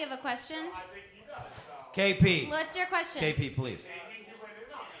 Corey, do you have a question? KP. What's your question? KP, please.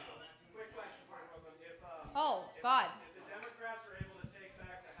 Oh, God. If the Democrats are able to take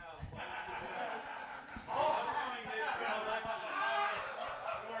back the House, why would you do it?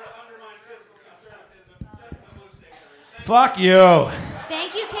 Or to undermine fiscal conservatism, just the blue state. Fuck you.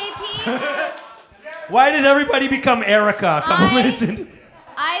 Thank you, KP. Why does everybody become Erica a couple minutes in?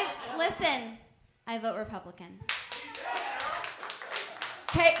 Listen, I vote Republican.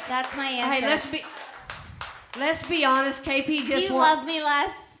 Hey, That's my answer. hey, let's be honest. KP Do just you wants. love me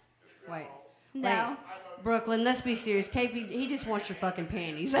less? Wait. No. Brooklyn, let's be serious. KP, he just wants your fucking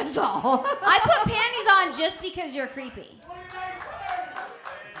panties. That's all. I put panties on just because you're creepy.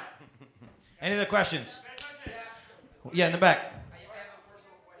 Any other questions? Yeah, in the back.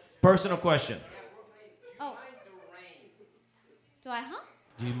 Personal question. Oh. Do I, huh?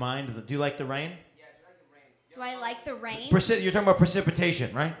 Do you mind? Do you like the rain? Do I like the rain? You're talking about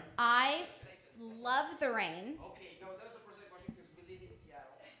precipitation, right? I love the rain. Okay, no, that was a personal question because we live in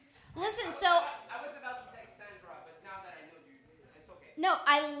Seattle. Listen, so I was about to text Sandra, but now that I know you, it's okay. no,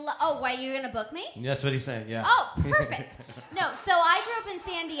 why you're gonna book me? That's what he's saying. Yeah. Oh, perfect. No, so I grew up in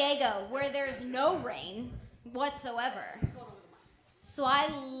San Diego where there's no rain whatsoever. So I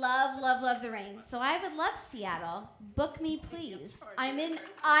love the rain. So I would love Seattle. Book me, please. I'm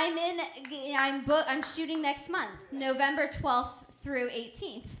shooting next month, November 12th through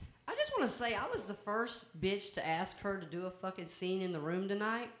 18th. I just want to say I was the first bitch to ask her to do a fucking scene in the room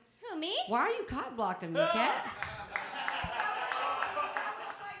tonight. Who, me? Why are you cock blocking me, Kat?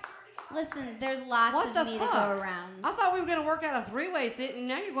 Listen, there's lots What of the me fuck? to go around. I thought we were gonna work out a three-way thing, and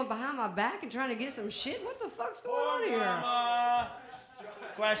now you're going behind my back and trying to get some shit. What the fuck's going on here?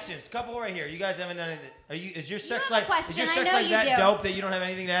 Questions. Couple right here. You guys haven't done anything. Is your sex have a life? question. Is your I sex know life you that do. dope that you don't have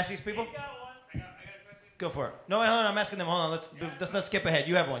anything to ask these people? I got a question. Go for it. No, hold on. I'm asking them. Hold on. Let's not skip ahead.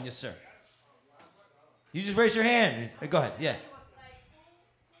 You have one, yes, sir. You just raise your hand. Go ahead. Yeah.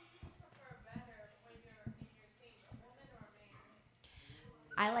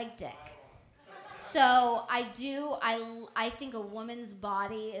 I like dick. So I think a woman's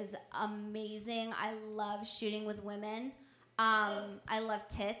body is amazing. I love shooting with women. I love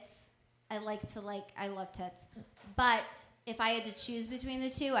tits. I love tits. But if I had to choose between the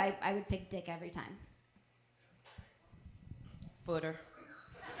two, I would pick dick every time. Footer.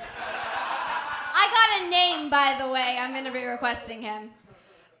 I got a name, by the way. I'm going to be requesting him.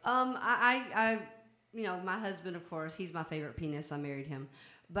 I my husband, of course, he's my favorite penis. I married him.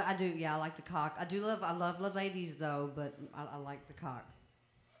 But I do, I like the cock. I love ladies, though, but I like the cock.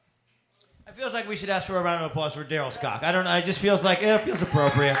 It feels like we should ask for a round of applause for Daryl's cock. I don't know. It just feels like it feels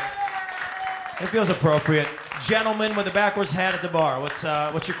appropriate. It feels appropriate. Gentleman with a backwards hat at the bar. What's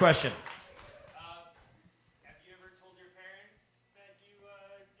your question? Have you ever told your parents that you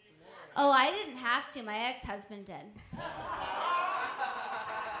do porn? Oh, I didn't have to. My ex-husband did.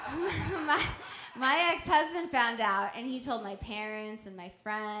 My ex-husband found out, and he told my parents and my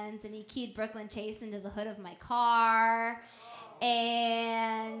friends, and he keyed Brooklyn Chase into the hood of my car,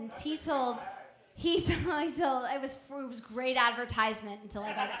 and he told it was great advertisement until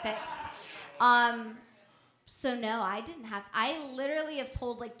I got it fixed. So no, I literally have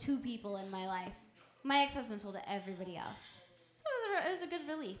told like 2 people in my life. My ex-husband told everybody else. So it was a good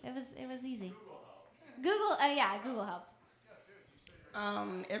relief. It was easy. Google helped.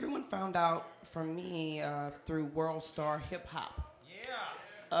 Everyone found out from me through World Star Hip Hop.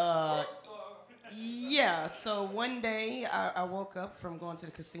 Yeah. So one day I woke up from going to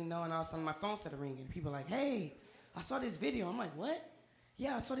the casino and all of a sudden my phone started ringing. People were like, "Hey, I saw this video." I'm like, "What?"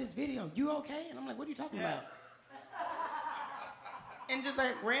 "Yeah, I saw this video. You okay?" And I'm like, "What are you talking about?" And just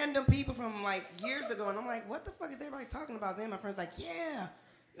like random people from like years ago, and I'm like, "What the fuck is everybody talking about?" Then my friend's like, "Yeah.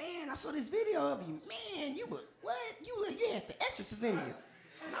 Man, I saw this video of you. Man, you were, what? You had the exorcist in you."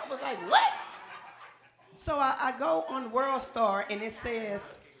 And I was like, "What?" So I go on World Star and it says,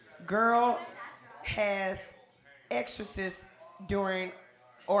 "Girl has exorcist during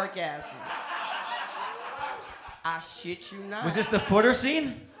orgasm." I shit you not. Was this the footer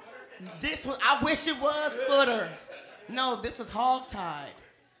scene? I wish it was footer. No, this was hogtied.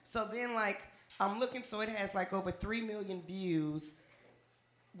 So then like, I'm looking, so it has like over 3 million views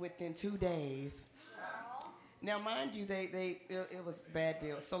within 2 days. Now, mind you, it was a bad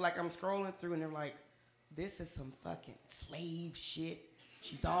deal. So, like, I'm scrolling through, and they're like, "This is some fucking slave shit.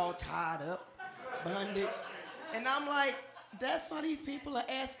 She's all tied up, bondage." And I'm like, that's why these people are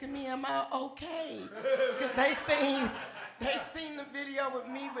asking me, am I okay? Because they seen the video with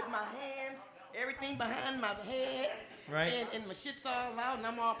me with my hands, everything behind my head. Right. And my shit's all out, and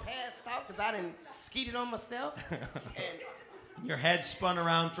I'm all passed out because I done skeeted on myself. And Your head spun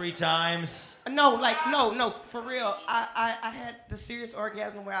around 3 times. No, for real. I had the serious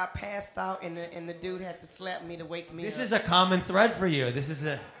orgasm where I passed out and the dude had to slap me to wake me up. This is a common thread for you.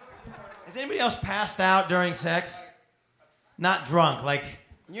 Has anybody else passed out during sex? Not drunk, like.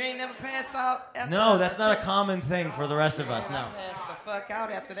 You ain't never passed out after No, that's not a common thing for the rest of us, no. I passed the fuck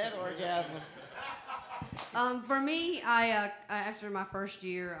out after that orgasm. For me, I after my first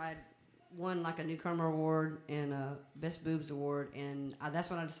year, I won like a newcomer award and a best boobs award, and that's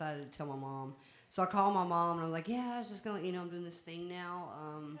when I decided to tell my mom. So I called my mom and I was like, "Yeah, I was just gonna, I'm doing this thing now.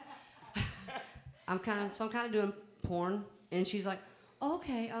 I'm kind of doing porn." And she's like,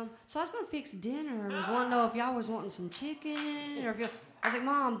 "Okay, so I was gonna fix dinner. I was wanting to know if y'all was wanting some chicken or if you." I was like,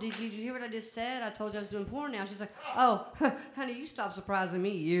 "Mom, did you hear what I just said? I told you I was doing porn now." She's like, "Oh, honey, you stopped surprising me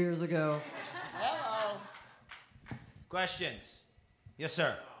years ago." Hello. Questions? Yes,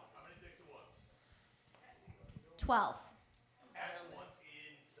 sir. 12.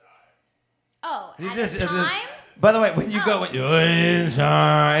 Oh, This at is- a time? By the way, when you go, it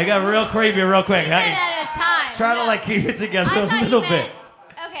got real creepy real quick. You meant at a time. Try to No. like keep it together I a thought you little meant-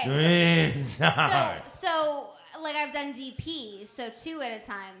 bit. Okay. Sorry. So, like I've done DP, so 2 at a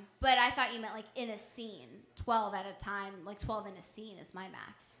time. But I thought you meant like in a scene. 12 at a time, like 12 in a scene is my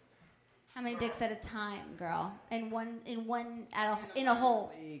max. How many dicks at a time, girl? In a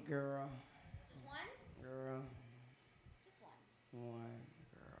hole. Hey, girl. Just one? Girl. Just one. One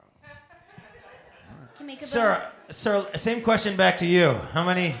girl. Can make a Sir, same question back to you. How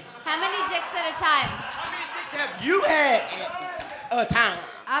many? How many dicks at a time? How many dicks have you had at a time?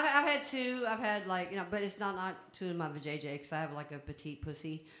 I've had 2. I've had like, but it's not 2 in my vajayjay because I have like a petite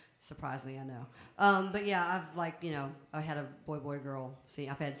pussy. Surprisingly, I know. But yeah, I've like, I had a boy-girl scene.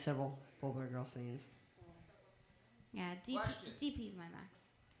 I've had several boy-girl scenes. Yeah, DP is my max.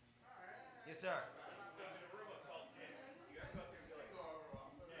 Yes, sir.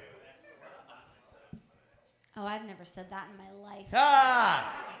 Oh, I've never said that in my life.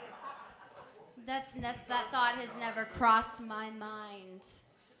 Ah! That thought has never crossed my mind.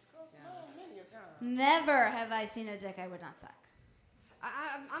 Never have I seen a dick I would not suck.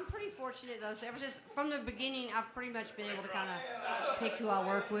 I'm pretty fortunate though. So ever since from the beginning, I've pretty much been able to kind of pick who I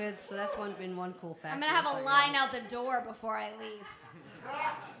work with. So that's been one cool factor. I'm gonna have a line out the door before I leave.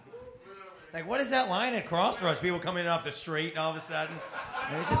 Like, what is that line at Crossroads? People coming in off the street, and all of a sudden,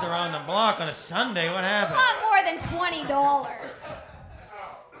 it was just around the block on a Sunday. What happened? Not more than $20.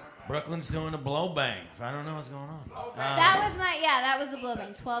 Brooklyn's doing a blow bang. I don't know what's going on. That was the blow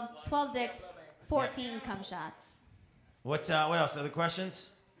bang. 12 dicks, 14 cum shots. What else? Other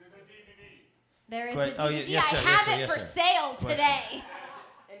questions? There is Quite- a oh, DVD. yes, sir, I yes, have sir, it yes, for sir. sale Question. today.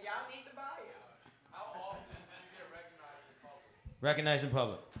 And y'all need to buy it. How often do you get recognized in public? Recognized in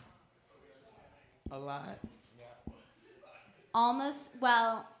public. A lot.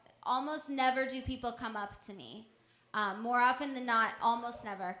 Almost never do people come up to me. More often than not, almost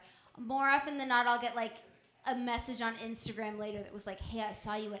never. More often than not, I'll get like a message on Instagram later that was like, "Hey, I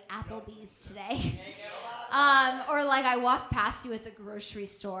saw you at Applebee's today," or like I walked past you at the grocery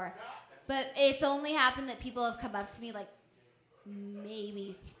store. But it's only happened that people have come up to me like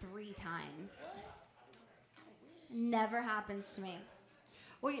maybe 3 times. Never happens to me.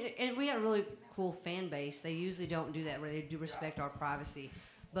 Well, and we got a really cool fan base. They usually don't do that, where they do respect our privacy.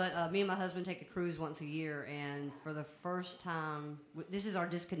 But me and my husband take a cruise once a year, and for the first time, this is our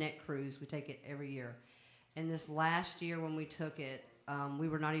disconnect cruise. We take it every year. And this last year when we took it, we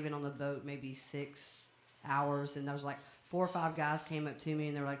were not even on the boat maybe 6 hours, and there was like 4 or 5 guys came up to me,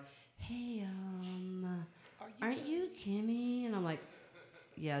 and they were like, "Hey, aren't you Kimmy?" And I'm like,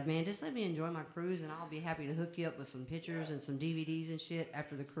 "Yeah, man, just let me enjoy my cruise, and I'll be happy to hook you up with some pictures and some DVDs and shit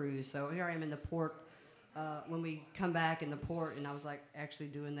after the cruise." So here I am in the port when we come back in the port, and I was like actually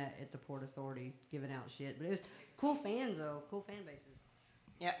doing that at the Port Authority, giving out shit. But it was cool fans, though, cool fan bases.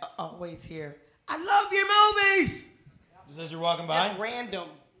 Yeah, always here. I love your movies. Just as you're walking by? Just random.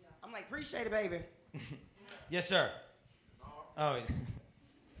 I'm like, appreciate it, baby. Yes, sir. Oh,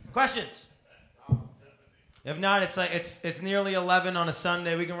 questions? If not, it's nearly 11 on a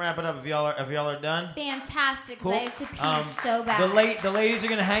Sunday. We can wrap it up if y'all are done. Fantastic, 'cause Cool. I have to pee so bad. The ladies are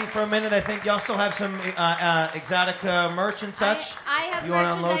gonna hang for a minute. I think y'all still have some Exotica merch and such. I have You want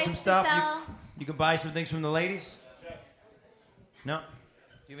to merchandise unload some to stuff? sell. You can buy some things from the ladies. No. Do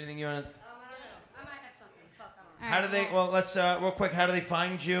you have anything you want to? I might have something. Fuck, I don't know. How do they? Well, let's real quick. How do they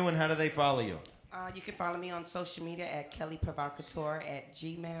find you and how do they follow you? You can follow me on social media at Kelly Provocateur at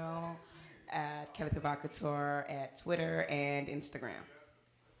Gmail, at Kelly Provocateur at Twitter and Instagram.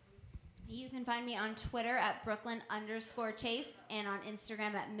 You can find me on Twitter at Brooklyn_Chase and on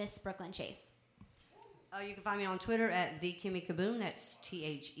Instagram at Miss Brooklyn Chase. You can find me on Twitter at the Kimmy Kaboom. That's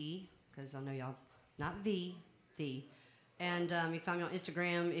THE, because I know y'all, not the. And you can find me on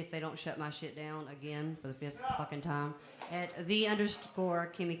Instagram if they don't shut my shit down again for the 5th fucking time at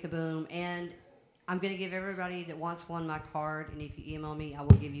 _Kimmy Kaboom. And I'm going to give everybody that wants one my card, and if you email me, I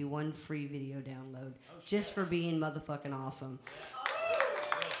will give you 1 free video download just for being motherfucking awesome.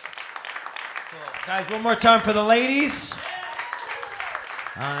 Guys, one more time for the ladies.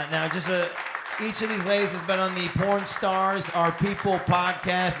 Now, each of these ladies has been on the Porn Stars Are People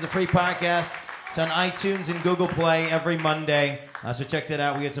podcast. It's a free podcast. It's on iTunes and Google Play every Monday. So check that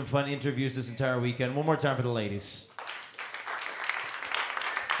out. We had some fun interviews this entire weekend. One more time for the ladies.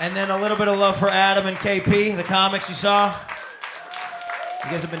 And then a little bit of love for Adam and KP, the comics you saw.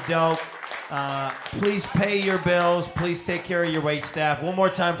 You guys have been dope. Please pay your bills. Please take care of your wait staff. One more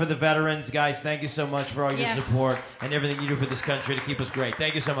time for the veterans. Guys, thank you so much for all your Yes. support and everything you do for this country to keep us great.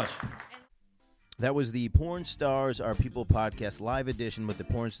 Thank you so much. That was the Porn Stars Are People podcast live edition with the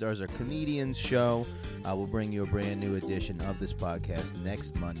Porn Stars Are Comedians show. We'll bring you a brand new edition of this podcast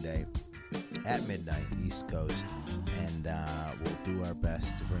next Monday at midnight, East Coast. And we'll do our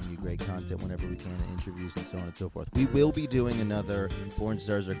best to bring you great content whenever we can, interviews and so on and so forth. We will be doing another Porn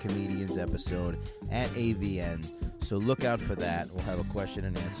Stars Are Comedians episode at AVN, so look out for that. We'll have a question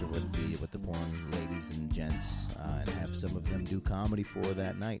and answer with the porn ladies and gents, and have some of them do comedy for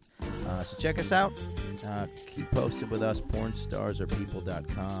that night. So check us out. Keep posted with us,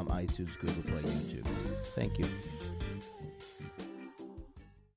 pornstarsarepeople.com, iTunes, Google Play, YouTube. Thank you.